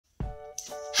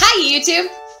YouTube,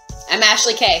 I'm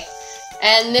Ashley K,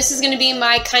 and this is going to be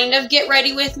my kind of get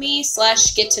ready with me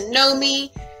 / get to know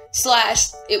me /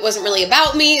 it wasn't really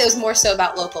about me, it was more so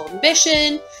about local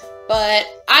ambition. But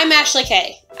I'm Ashley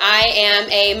K. I am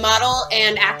a model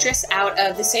and actress out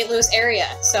of the St. Louis area,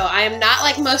 so I am not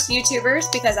like most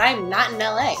YouTubers because I'm not in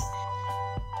LA.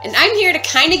 And I'm here to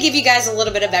kind of give you guys a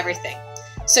little bit of everything.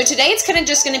 So today it's kind of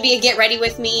just going to be a get ready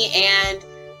with me and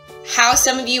how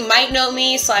some of you might know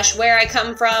me / where I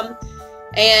come from.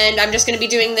 And I'm just going to be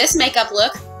doing this makeup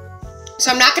look.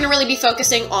 So I'm not going to really be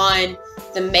focusing on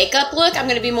the makeup look. I'm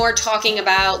going to be more talking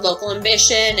about local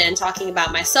ambition and talking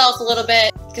about myself a little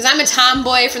bit. Because I'm a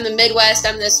tomboy from the Midwest.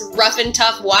 I'm this rough and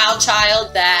tough wild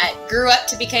child that grew up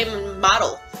to become a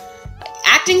model.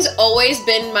 Acting's always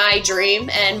been my dream,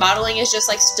 and modeling is just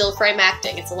like still frame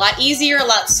acting. It's a lot easier, a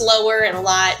lot slower, and a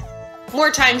lot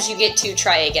more times you get to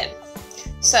try again.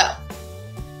 So,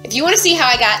 if you want to see how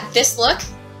I got this look,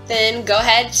 then go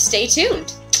ahead, stay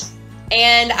tuned.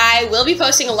 And I will be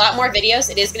posting a lot more videos.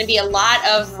 It is going to be a lot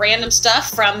of random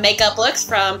stuff, from makeup looks,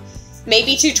 from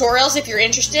maybe tutorials if you're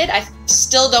interested. I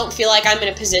still don't feel like I'm in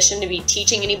a position to be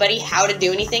teaching anybody how to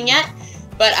do anything yet,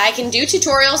 but I can do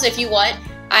tutorials if you want.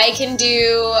 I can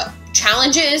do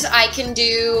challenges, I can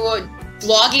do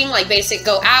vlogging, like basic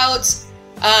go outs.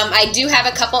 I do have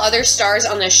a couple other stars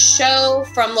on the show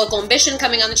from Local Ambition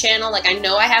coming on the channel. Like, I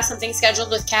know I have something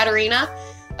scheduled with Katarina,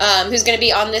 who's going to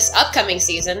be on this upcoming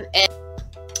season.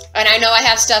 And I know I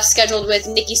have stuff scheduled with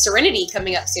Nikki Serenity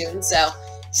coming up soon, so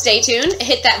stay tuned.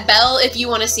 Hit that bell if you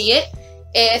want to see it.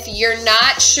 If you're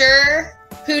not sure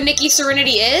who Nikki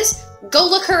Serenity is, go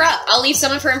look her up. I'll leave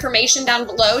some of her information down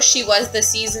below. She was the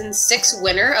season 6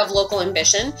 winner of Local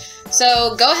Ambition.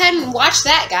 So go ahead and watch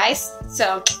that, guys.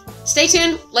 So stay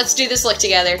tuned. Let's do this look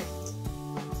together.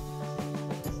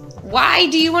 Why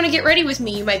do you want to get ready with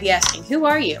me, you might be asking? Who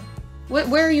are you?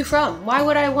 Where are you from? Why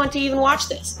would I want to even watch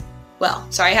this? Well,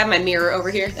 sorry, I have my mirror over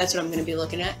here. That's what I'm going to be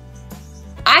looking at.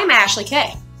 I'm Ashley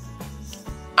K.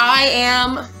 I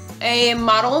am a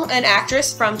model and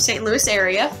actress from St. Louis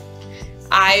area.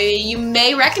 You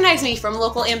may recognize me from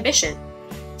Local Ambition.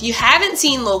 If you haven't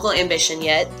seen Local Ambition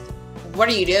yet, what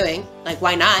are you doing? Like,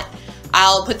 why not?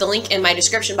 I'll put the link in my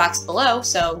description box below,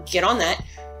 so get on that.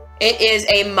 It is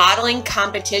a modeling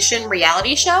competition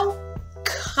reality show,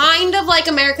 kind of like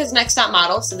America's Next Top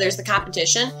Model, so there's the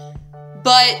competition,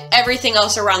 but everything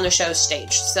else around the show is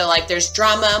staged. So, like, there's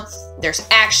drama, there's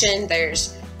action,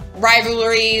 there's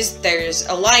rivalries, there's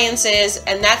alliances,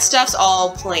 and that stuff's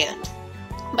all planned.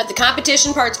 But the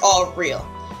competition part's all real.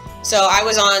 So I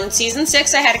was on season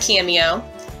 6, I had a cameo,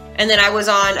 and then I was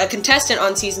on a contestant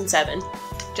on season 7.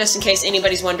 Just in case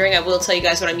anybody's wondering, I will tell you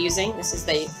guys what I'm using. This is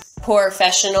the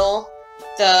POREfessional.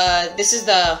 This is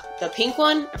the pink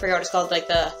one. I forgot what it's called. Like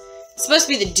it's supposed to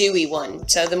be the dewy one,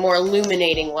 so the more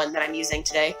illuminating one that I'm using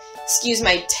today. Excuse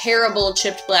my terrible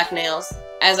chipped black nails.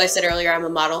 As I said earlier, I'm a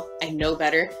model. I know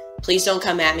better. Please don't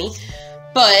come at me.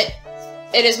 But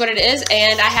it is what it is,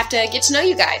 and I have to get to know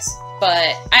you guys.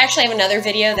 But I actually have another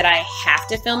video that I have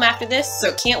to film after this,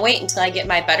 so can't wait until I get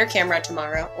my better camera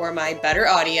tomorrow, or my better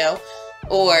audio,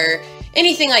 or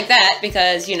anything like that,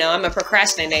 because, you know, I'm a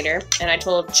procrastinator, and I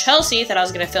told Chelsi that I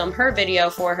was going to film her video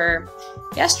for her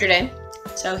yesterday.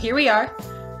 So here we are.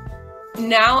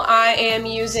 Now I am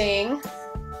using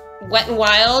Wet n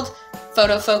Wild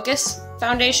Photo Focus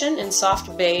foundation in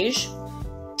soft beige.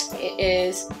 It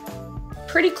is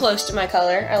pretty close to my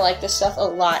color. I like this stuff a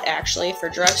lot, actually, for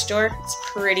drugstore. It's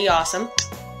pretty awesome.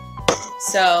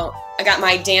 So I got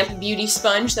my damp beauty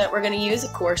sponge that we're going to use.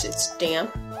 Of course, it's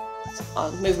damp.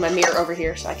 I'll move my mirror over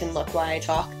here so I can look while I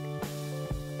talk.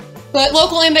 But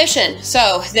Local Ambition.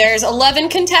 So there's 11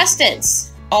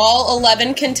 contestants. All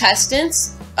 11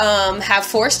 contestants have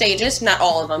 4 stages. Not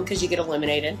all of them, because you get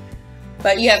eliminated.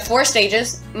 But you have 4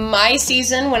 stages. My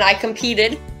season, when I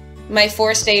competed, my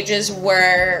 4 stages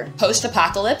were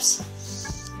post-apocalypse,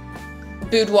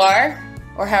 boudoir,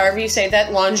 or however you say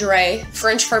that, lingerie,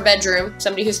 French for bedroom.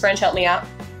 Somebody who's French, help me out.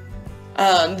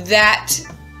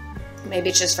 Maybe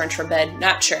it's just French for bed,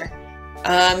 not sure.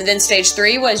 Then stage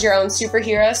 3 was your own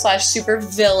superhero / super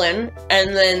villain,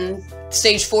 and then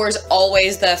stage 4 is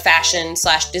always the fashion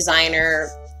 / designer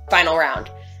final round.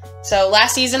 So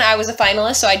last season I was a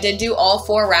finalist, so I did do all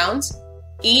 4 rounds.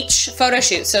 Each photo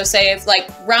shoot, so say if like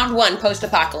round 1,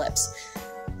 post-apocalypse,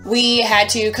 we had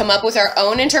to come up with our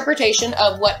own interpretation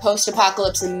of what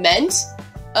post-apocalypse meant,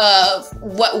 of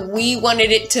what we wanted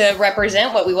it to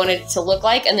represent, what we wanted it to look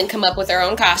like, and then come up with our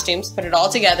own costumes, put it all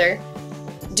together,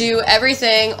 do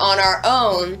everything on our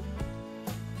own,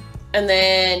 and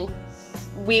then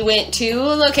we went to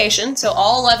a location. So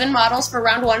all 11 models for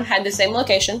round 1 had the same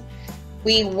location.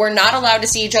 we were not allowed to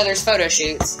see each other's photo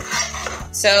shoots.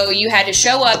 So you had to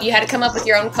show up, you had to come up with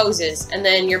your own poses, and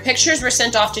then your pictures were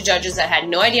sent off to judges that had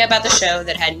no idea about the show,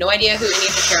 that had no idea who any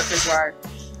of the characters were,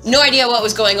 no idea what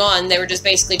was going on. They were just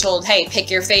basically told, hey, pick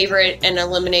your favorite and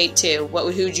eliminate two.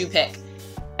 Who'd you pick?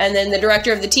 And then the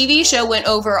director of the TV show went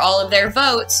over all of their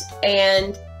votes,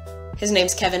 and his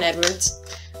name's Kevin Edwards.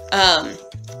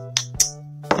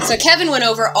 So Kevin went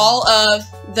over all of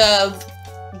the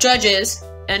judges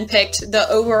and picked the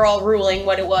overall ruling,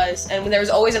 what it was. And there was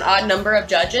always an odd number of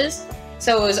judges,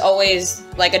 so it was always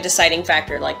like a deciding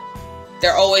factor. Like,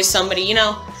 they're always somebody, you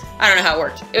know, I don't know how it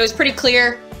worked. It was pretty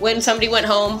clear when somebody went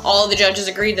home, all of the judges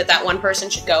agreed that that one person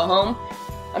should go home.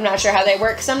 I'm not sure how they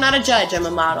work because I'm not a judge, I'm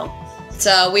a model.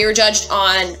 So we were judged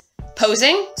on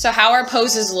posing, so how our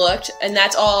poses looked, and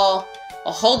that's all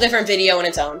a whole different video in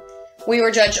its own. We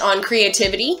were judged on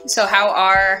creativity, so how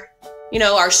our, you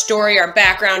know, our story, our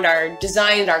background, our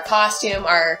design, our costume,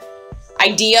 our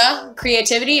idea,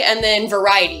 creativity, and then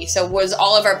variety. So was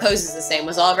all of our poses the same?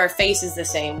 Was all of our faces the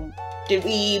same? Did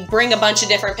we bring a bunch of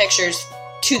different pictures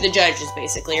to the judges,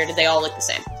 basically, or did they all look the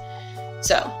same?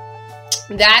 So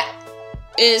that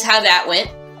is how that went.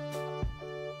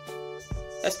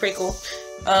 That's pretty cool.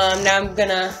 Now I'm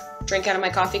gonna drink out of my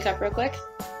coffee cup real quick.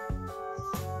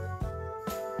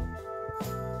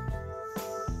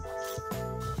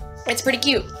 It's pretty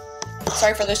cute.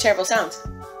 Sorry for those terrible sounds.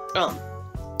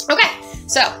 Okay,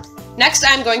 so next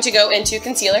I'm going to go into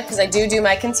concealer, because I do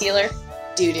my concealer.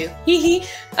 Hee.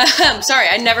 Sorry,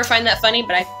 I never find that funny,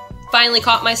 but I finally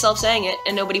caught myself saying it,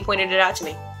 and nobody pointed it out to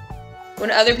me. When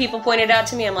other people pointed it out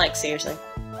to me, I'm like, seriously.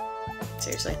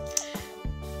 Seriously.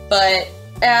 But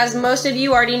as most of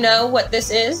you already know what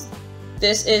this is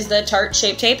the Tarte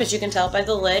Shape Tape, as you can tell by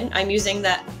the lid. I'm using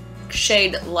that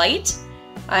shade Light.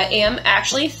 I am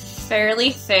actually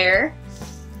fairly fair,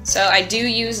 so I do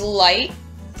use Light,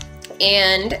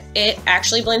 and it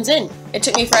actually blends in. It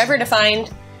took me forever to find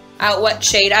out what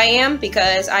shade I am,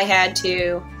 because I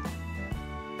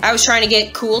was trying to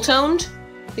get cool toned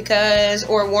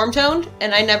or warm toned,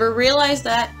 and I never realized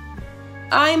that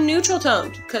I'm neutral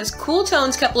toned, because cool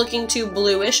tones kept looking too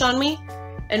bluish on me,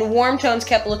 and warm tones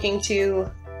kept looking too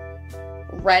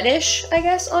reddish, I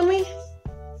guess, on me.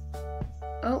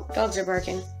 Oh, dogs are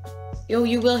barking. Yo,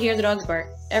 you will hear the dogs bark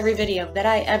every video that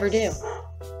I ever do.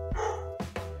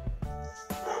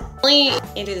 I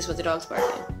can't do this with the dogs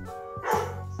barking.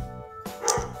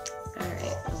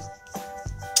 Alright.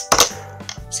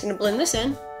 Just gonna blend this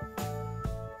in.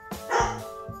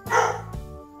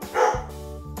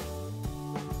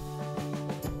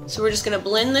 So we're just gonna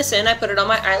blend this in. I put it on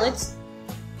my eyelids.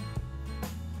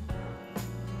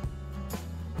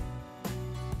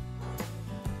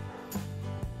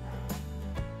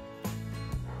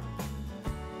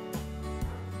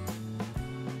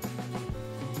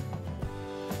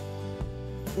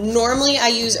 Normally I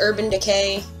use Urban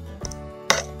Decay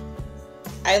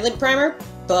eyelid primer,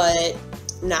 but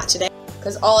not today,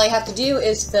 because all I have to do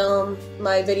is film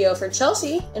my video for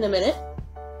Chelsi in a minute.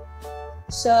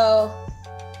 So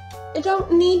I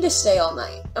don't need to stay all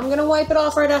night. I'm gonna wipe it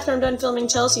off right after I'm done filming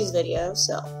Chelsi's video,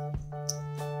 so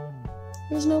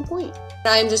there's no point.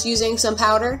 I'm just using some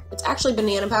powder. It's actually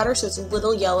banana powder, so it's a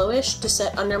little yellowish, to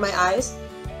set under my eyes.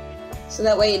 So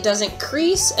that way it doesn't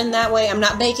crease, and that way I'm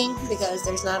not baking, because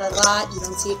there's not a lot. You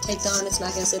don't see it caked on. It's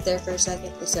not gonna sit there for a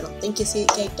second. At least I don't think you see it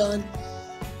caked on.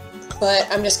 But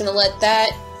I'm just gonna let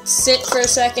that sit for a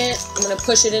second. I'm gonna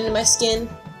push it into my skin.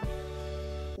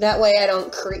 That way I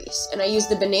don't crease. And I use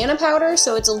the banana powder,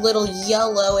 so it's a little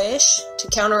yellowish to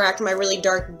counteract my really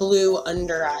dark blue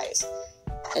under eyes.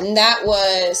 And that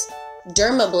was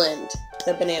Dermablend,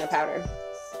 the banana powder.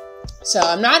 So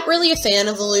I'm not really a fan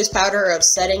of the loose powder or of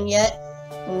setting yet.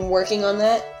 I'm working on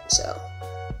that, so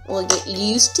we'll get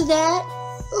used to that.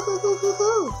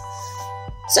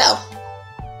 So,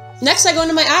 next I go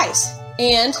into my eyes,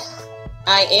 and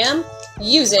I am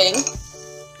using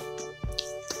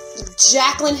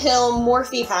Jaclyn Hill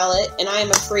Morphe palette, and I am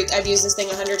a freak. I've used this thing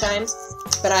 100 times,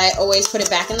 but I always put it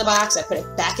back in the box. I put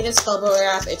it back in its bubble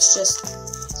wrap. It's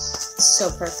just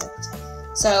so perfect.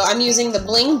 So I'm using the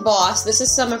Bling Boss. This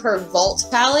is some of her Vault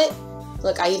palette.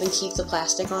 Look, I even keep the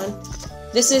plastic on.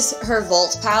 This is her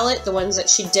Vault palette, the ones that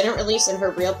she didn't release in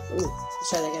her real... Ooh, let's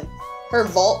try that again. Her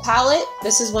Vault palette.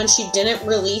 This is one she didn't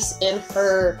release in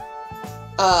her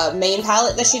main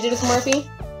palette that she did with Morphe.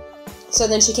 So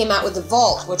then she came out with the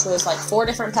Vault, which was like 4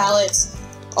 different palettes,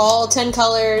 all 10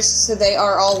 colors. So they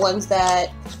are all ones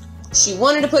that she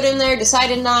wanted to put in there,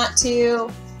 decided not to.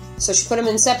 So she put them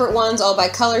in separate ones, all by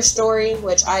Color Story,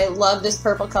 which I love this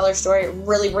purple Color Story. It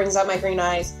really brings out my green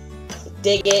eyes.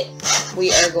 Dig it.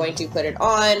 We are going to put it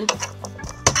on.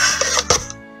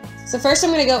 So first I'm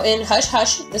going to go in Hush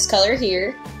Hush, this color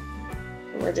here.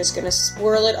 And we're just going to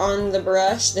swirl it on the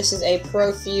brush. This is a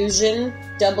Profusion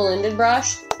double-ended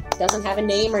brush. It doesn't have a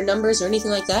name or numbers or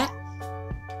anything like that.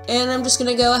 And I'm just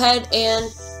going to go ahead and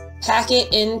pack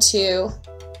it into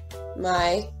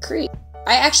my crease.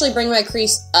 I actually bring my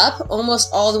crease up almost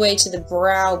all the way to the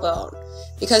brow bone,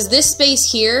 because this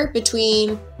space here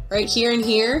between right here and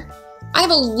here, I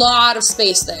have a lot of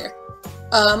space there.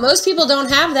 Most people don't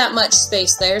have that much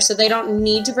space there, so they don't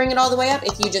need to bring it all the way up.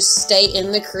 If you just stay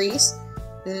in the crease,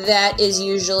 that is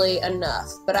usually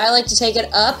enough. But I like to take it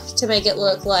up to make it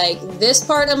look like this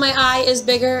part of my eye is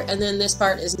bigger and then this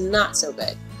part is not so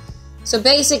big. So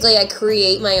basically I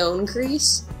create my own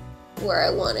crease where I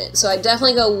want it. So I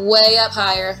definitely go way up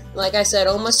higher, like I said,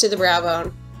 almost to the brow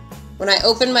bone. When I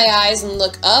open my eyes and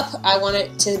look up, I want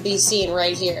it to be seen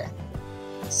right here.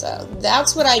 So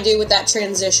that's what I do with that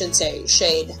transition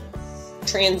shade.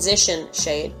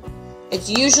 It's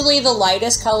usually the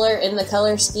lightest color in the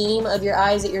color scheme of your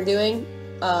eyes that you're doing.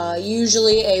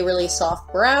 Usually a really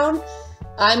soft brown.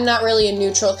 I'm not really a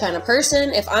neutral kind of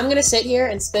person. If I'm gonna sit here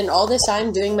and spend all this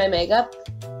time doing my makeup,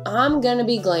 I'm gonna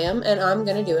be glam and I'm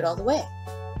gonna do it all the way.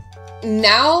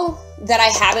 Now that I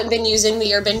haven't been using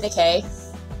the Urban Decay,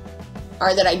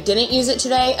 or that I didn't use it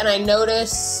today, and I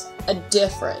notice a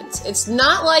difference. It's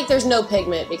not like there's no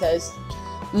pigment, because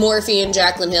Morphe and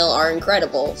Jaclyn Hill are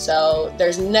incredible, so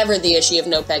there's never the issue of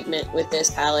no pigment with this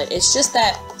palette. It's just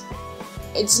that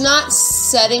it's not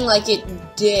setting like it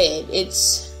did.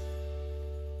 It's,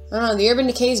 I don't know, the Urban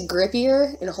Decay is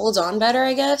grippier, and it holds on better,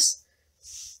 I guess.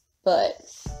 But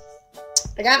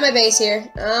I got my base here.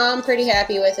 I'm pretty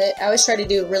happy with it. I always try to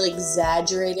do a really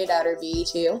exaggerated outer V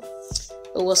too,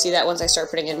 but we'll see that once I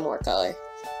start putting in more color.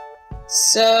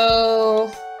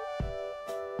 So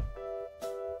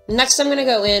next I'm going to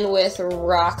go in with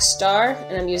Rockstar,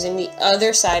 and I'm using the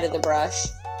other side of the brush.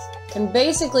 Can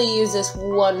basically use this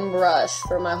one brush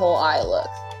for my whole eye look.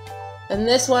 And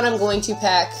this one I'm going to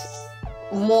pack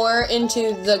more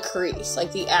into the crease,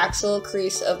 like the actual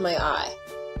crease of my eye.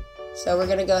 So we're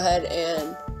going to go ahead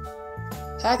and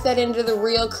pack that into the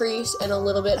real crease and a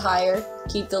little bit higher.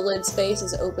 Keep the lid space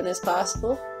as open as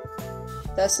possible.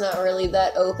 That's not really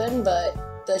that open,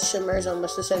 but the shimmer is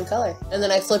almost the same color. And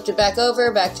then I flipped it back over,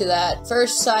 back to that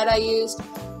first side I used,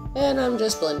 and I'm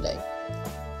just blending.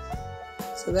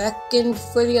 So back in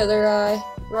for the other eye,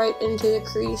 right into the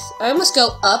crease. I almost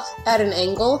go up at an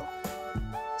angle,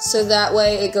 so that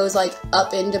way it goes like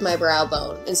up into my brow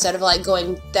bone. Instead of like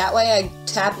going that way, I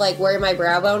tap like where my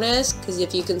brow bone is, because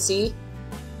if you can see,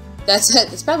 that's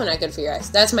it. It's probably not good for your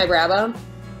eyes. That's my brow bone.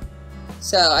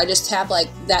 So I just tap like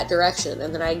that direction,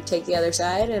 and then I take the other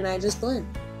side and I just blend.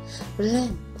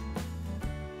 Blend.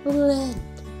 Blend.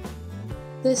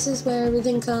 This is where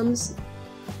everything comes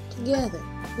together.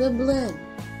 The blend.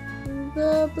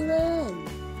 The blend.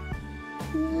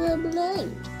 The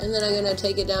blend. And then I'm going to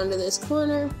take it down to this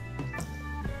corner.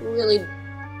 Really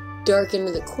dark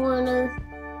into the corner.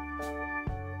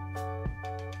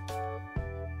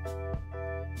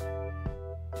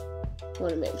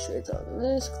 Want to make sure it's on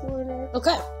this corner.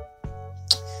 Okay.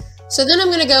 So then I'm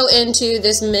going to go into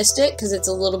this Mystic, because it's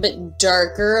a little bit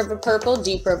darker of a purple,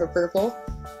 deeper of a purple.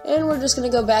 And we're just going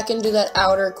to go back into that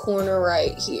outer corner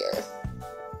right here.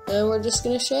 And we're just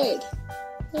going to shade.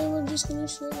 And we're just going to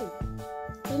shade.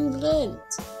 And blend.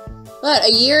 But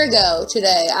a year ago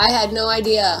today, I had no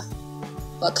idea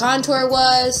what contour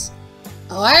was.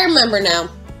 Oh, I remember now.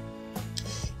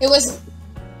 It was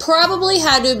probably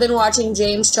had to have been watching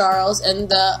James Charles and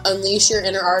the Unleash Your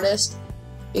Inner Artist,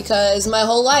 because my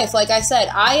whole life, like I said,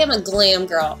 I am a glam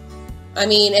girl. I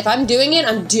mean, if I'm doing it,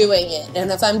 I'm doing it.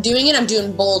 And if I'm doing it, I'm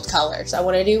doing bold colors. I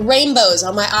want to do rainbows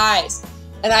on my eyes.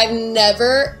 And I've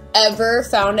never, ever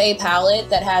found a palette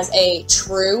that has a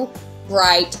true,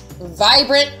 bright,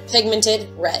 vibrant, pigmented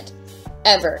red.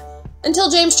 Ever. Until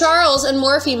James Charles and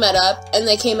Morphe met up and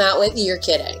they came out with You're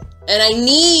Kidding. And I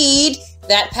need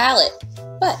that palette.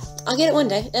 But I'll get it one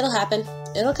day. It'll happen.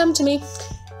 It'll come to me.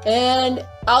 And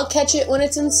I'll catch it when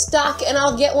it's in stock, and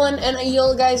I'll get one, and you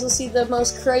guys will see the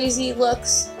most crazy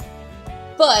looks.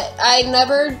 But I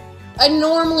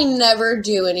normally never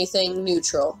do anything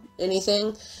neutral.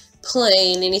 Anything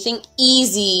plain, anything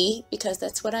easy, because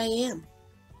that's what I am.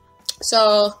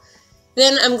 So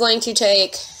then I'm going to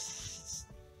take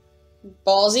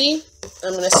Ballsy.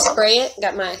 I'm going to spray it.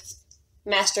 Got my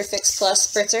Master Fix Plus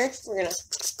spritzer. We're going to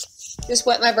just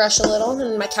wet my brush a little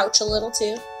and my couch a little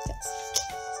too. That's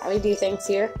how we do things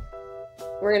here.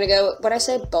 We're going to go, what I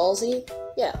said, Ballsy?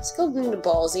 Yeah, let's go into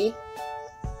Ballsy.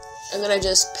 I'm going to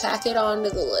just pack it onto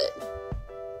the lid.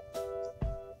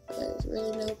 There's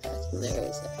really no packing there,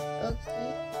 is there?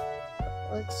 Okay.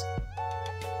 let's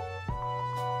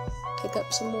pick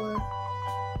up some more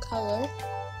color.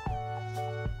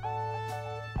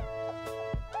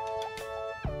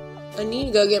 I need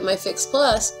to go get my Fix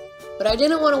Plus, but I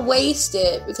didn't want to waste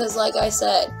it because, like I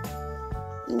said,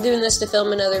 I'm doing this to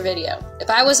film another video. If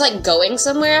I was like going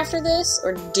somewhere after this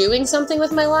or doing something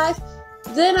with my life,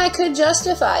 then I could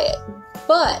justify it,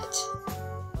 but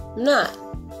I'm not.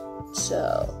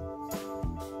 So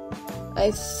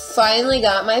I finally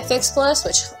got my Fix Plus,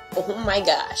 which, oh my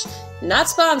gosh, not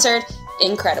sponsored,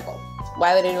 incredible.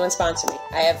 Why would anyone sponsor me?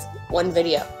 I have one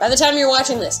video. By the time you're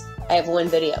watching this, I have one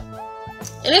video.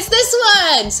 And it's this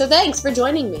one! So thanks for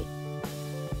joining me.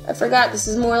 I forgot this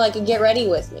is more like a get ready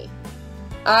with me.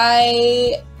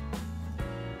 I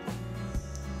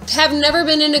have never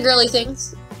been into girly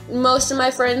things. Most of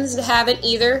my friends haven't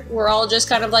either. We're all just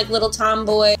kind of like little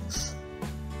tomboy.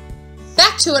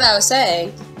 Back to what I was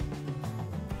saying.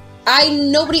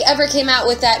 Nobody ever came out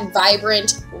with that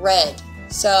vibrant red.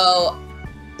 So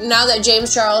now that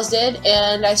James Charles did,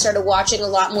 and I started watching a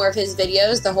lot more of his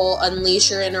videos, the whole Unleash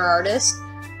Your Inner Artist,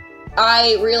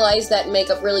 I realized that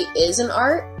makeup really is an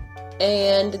art,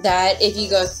 and that if you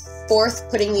go forth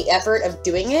putting the effort of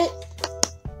doing it,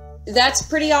 that's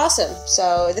pretty awesome.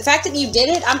 So the fact that you did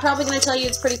it, I'm probably going to tell you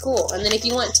it's pretty cool. And then if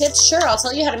you want tips, sure, I'll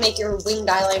tell you how to make your winged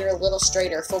eyeliner a little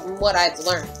straighter from what I've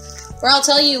learned. Or I'll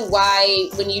tell you why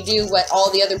when you do what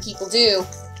all the other people do,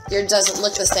 yours doesn't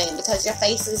look the same, because your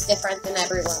face is different than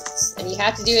everyone's. And you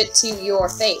have to do it to your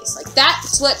face. Like,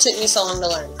 that's what took me so long to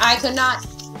learn. I could not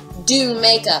do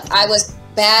makeup. I was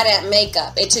bad at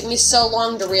makeup. It took me so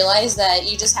long to realize that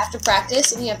you just have to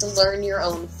practice and you have to learn your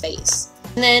own face.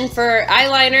 And then for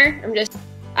eyeliner, I'm just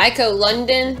Eyeco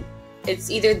London. It's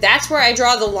either that's where I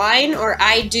draw the line or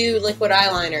I do liquid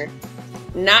eyeliner.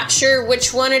 Not sure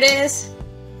which one it is,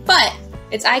 but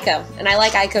it's Eyeco, and I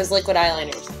like Eyeco's liquid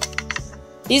eyeliners.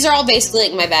 These are all basically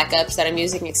like my backups that I'm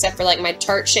using, except for like my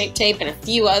Tarte Shape Tape and a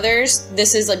few others.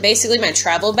 This is like basically my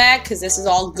travel bag, because this is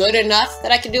all good enough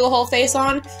that I can do a whole face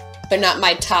on, but not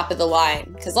my top of the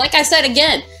line. Because like I said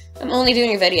again, I'm only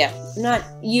doing a video. I'm not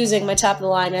using my top of the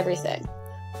line everything.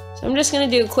 So I'm just going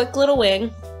to do a quick little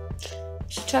wing.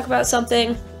 Should talk about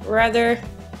something rather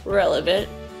relevant.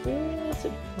 It's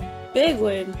a big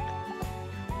wing.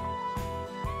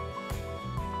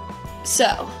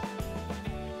 So,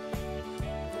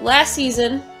 last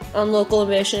season on Local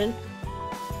Emission,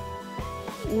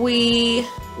 we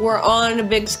were on a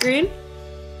big screen.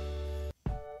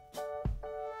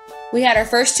 We had our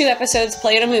first 2 episodes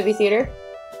play at a movie theater.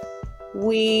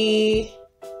 We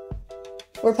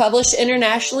were published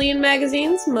internationally in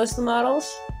magazines, most of the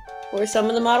models, or some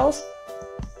of the models.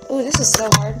 Oh, this is so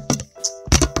hard.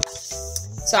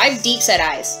 So I have deep set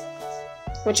eyes,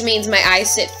 which means my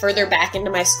eyes sit further back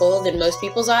into my skull than most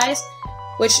people's eyes,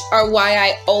 which are why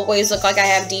I always look like I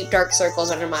have deep dark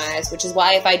circles under my eyes, which is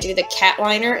why if I do the cat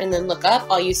liner and then look up,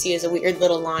 all you see is a weird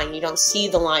little line. You don't see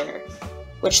the liner.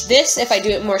 Which this, if I do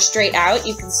it more straight out,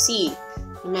 you can see,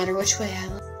 no matter which way I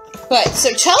look. But, so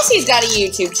Chelsi's got a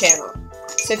YouTube channel.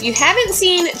 So if you haven't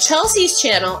seen Chelsi's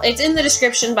channel, it's in the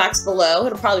description box below.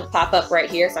 It'll probably pop up right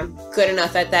here if I'm good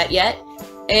enough at that yet.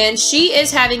 And she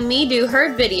is having me do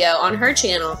her video on her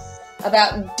channel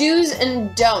about do's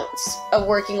and don'ts of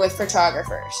working with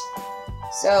photographers.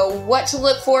 So what to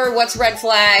look for, what's red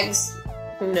flags,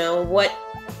 you know, what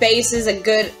base is a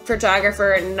good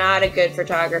photographer and not a good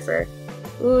photographer.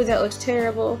 Ooh, that looks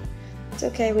terrible. It's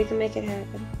okay, we can make it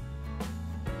happen.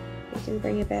 We can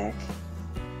bring it back.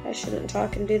 I shouldn't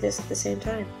talk and do this at the same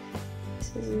time.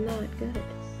 This is not good.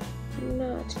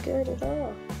 Not good at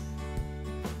all.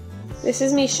 This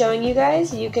is me showing you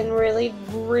guys you can really,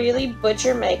 really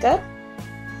butcher makeup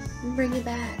and bring it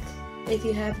back if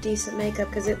you have decent makeup,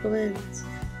 because it blends.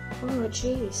 Oh,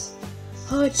 jeez.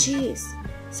 Oh, jeez.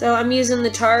 So I'm using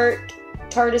the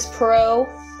Tartiest Pro,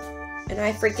 and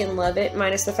I freaking love it,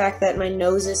 minus the fact that my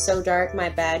nose is so dark. My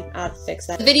bad. I'll have to fix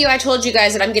that. The video I told you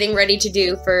guys that I'm getting ready to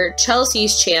do for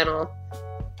Chelsi's channel,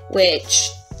 which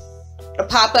will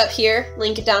pop up here,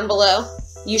 link it down below.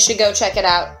 You should go check it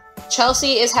out.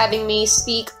 Chelsi is having me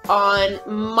speak on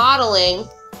modeling.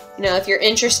 You know, if you're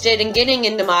interested in getting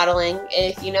into modeling,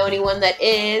 if you know anyone that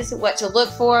is, what to look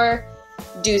for,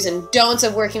 do's and don'ts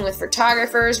of working with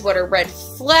photographers, what are red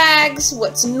flags,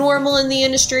 what's normal in the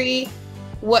industry,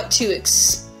 what to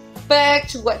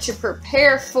expect, what to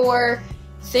prepare for,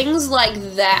 things like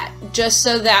that, just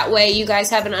so that way you guys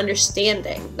have an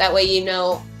understanding. That way you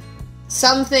know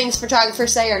some things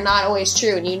photographers say are not always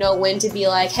true, and you know when to be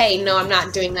like, hey, no, I'm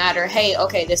not doing that, or hey,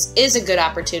 okay, this is a good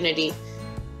opportunity.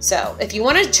 So if you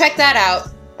want to check that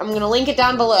out, I'm going to link it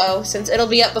down below since it'll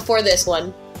be up before this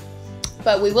one.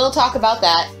 but we will talk about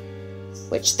that,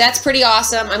 which that's pretty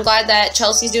awesome. I'm glad that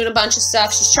Chelsi's doing a bunch of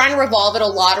stuff. She's trying to revolve it a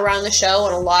lot around the show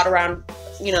and a lot around,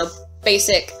 you know,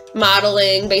 basic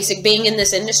modeling, basic being in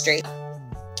this industry.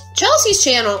 Chelsi's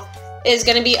channel is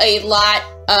going to be a lot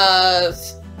of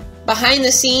behind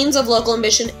the scenes of Local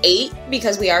Ambition 8,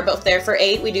 because we are both there for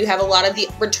 8. We do have a lot of the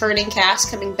returning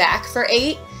cast coming back for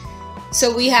 8.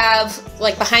 So we have,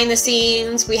 like, behind the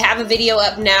scenes. We have a video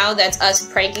up now that's us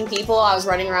pranking people. I was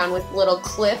running around with little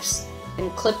clips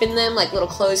and clipping them, like little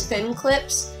clothespin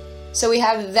clips. So we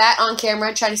have that on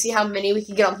camera, trying to see how many we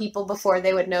could get on people before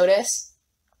they would notice.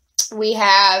 We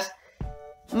have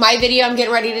my video I'm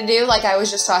getting ready to do, like I was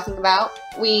just talking about.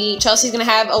 Chelsi's gonna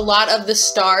have a lot of the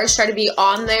stars try to be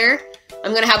on there.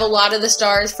 I'm gonna have a lot of the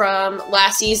stars from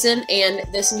last season and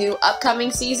this new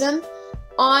upcoming season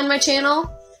on my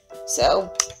channel.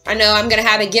 So I know I'm gonna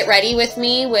have a get ready with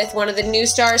me with one of the new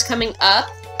stars coming up.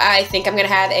 I think I'm gonna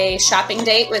have a shopping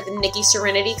date with Nikki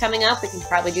Serenity coming up. We can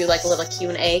probably do like a little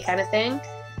Q&A kind of thing.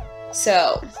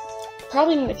 So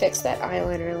probably need to fix that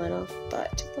eyeliner a little,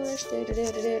 but first,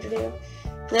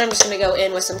 and then I'm just going to go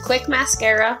in with some quick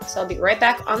mascara, so I'll be right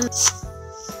back on.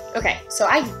 Okay, so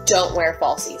I don't wear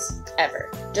falsies,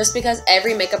 ever. Just because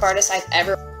every makeup artist I've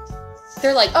ever,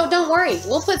 they're like, oh, don't worry,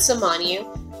 we'll put some on you.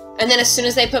 And then as soon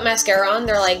as they put mascara on,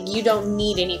 they're like, you don't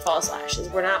need any false lashes.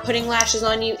 We're not putting lashes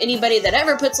on you. Anybody that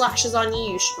ever puts lashes on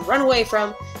you, you should run away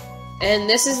from. And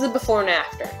this is the before and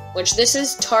after, which this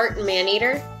is Tarte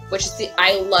Maneater, which is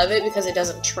I love it because it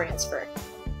doesn't transfer.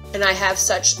 And I have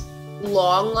such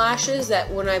long lashes that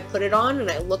when I put it on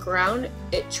and I look around,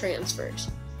 it transfers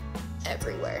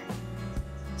everywhere.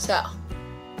 So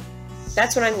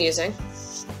that's what I'm using.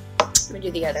 I'm gonna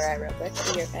do the other eye real quick.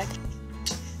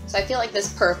 So I feel like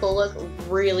this purple look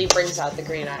really brings out the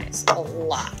green eyes a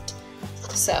lot.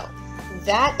 So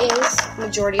that is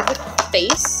majority of the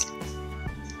face.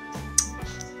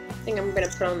 I think I'm gonna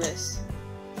put on this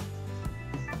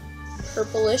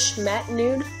purplish matte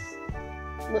nude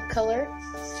lip color.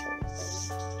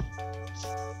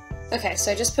 Okay,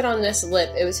 so I just put on this lip.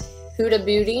 It was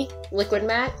HudaBeauty Liquid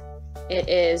Matte. It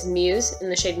is Muse, in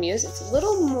the shade Muse. It's a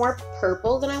little more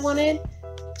purple than I wanted.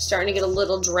 Starting to get a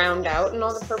little drowned out in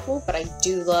all the purple, but I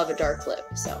do love a dark lip.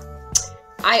 So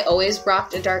I always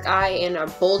rocked a dark eye and a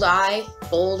bold eye,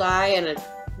 and a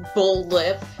bold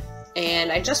lip. And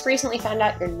I just recently found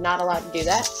out you're not allowed to do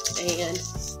that. And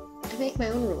I make my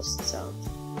own rules, so.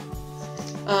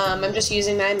 I'm just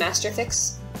using my Master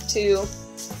Fix to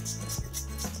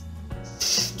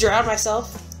drown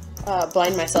myself,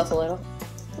 blind myself a little.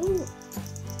 Ooh.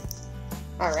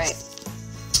 All right,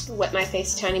 wet my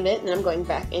face a tiny bit, and then I'm going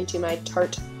back into my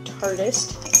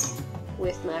Tartiest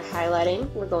with my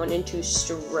highlighting. We're going into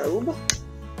Strobe,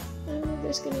 and we're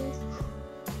just gonna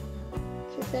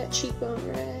get that cheekbone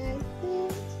right there.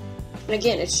 And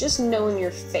again, it's just knowing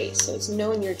your face, so it's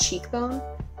knowing your cheekbone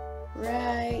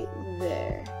right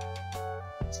there.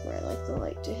 That's where I like the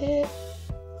light to hit.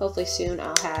 Hopefully soon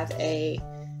I'll have a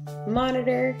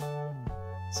monitor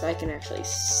so I can actually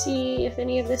see if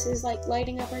any of this is like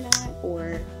lighting up or not,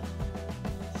 or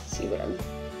see what I'm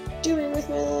doing with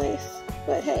my life.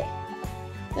 But hey,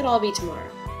 it'll all be tomorrow.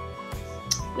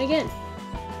 And again,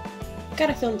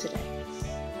 gotta film today,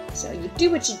 so you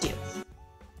do what you do.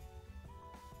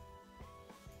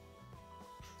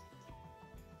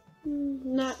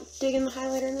 Not digging the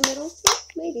highlighter in the middle?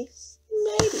 Maybe.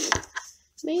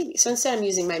 So instead I'm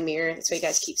using my mirror, so you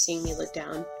guys keep seeing me look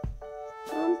down.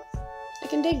 I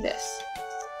can dig this.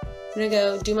 I'm gonna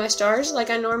go do my stars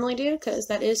like I normally do, because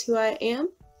that is who I am,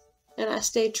 and I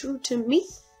stay true to me.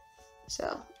 So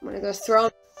I'm gonna go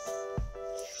throw.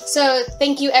 So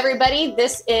thank you, everybody.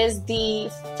 This is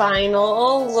the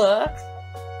final look.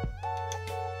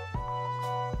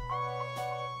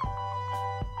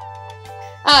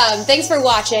 Thanks for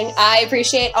watching. I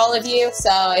appreciate all of you.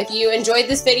 So if you enjoyed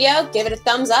this video, give it a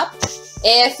thumbs up.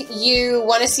 If you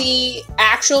want to see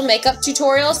actual makeup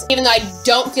tutorials, even though I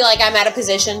don't feel like I'm at a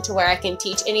position to where I can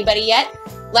teach anybody yet,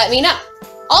 let me know.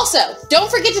 Also, don't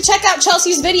forget to check out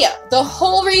Chelsi's video. The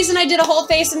whole reason I did a whole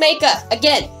face of makeup.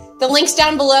 Again, the link's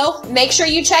down below. Make sure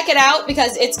you check it out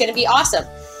because it's going to be awesome.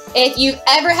 If you've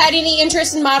ever had any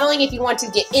interest in modeling, if you want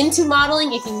to get into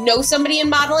modeling, if you know somebody in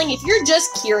modeling, if you're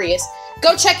just curious,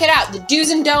 go check it out. The do's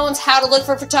and don'ts, how to look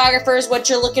for photographers, what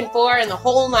you're looking for, and the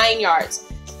whole 9 yards.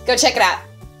 Go check it out.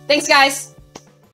 Thanks, guys.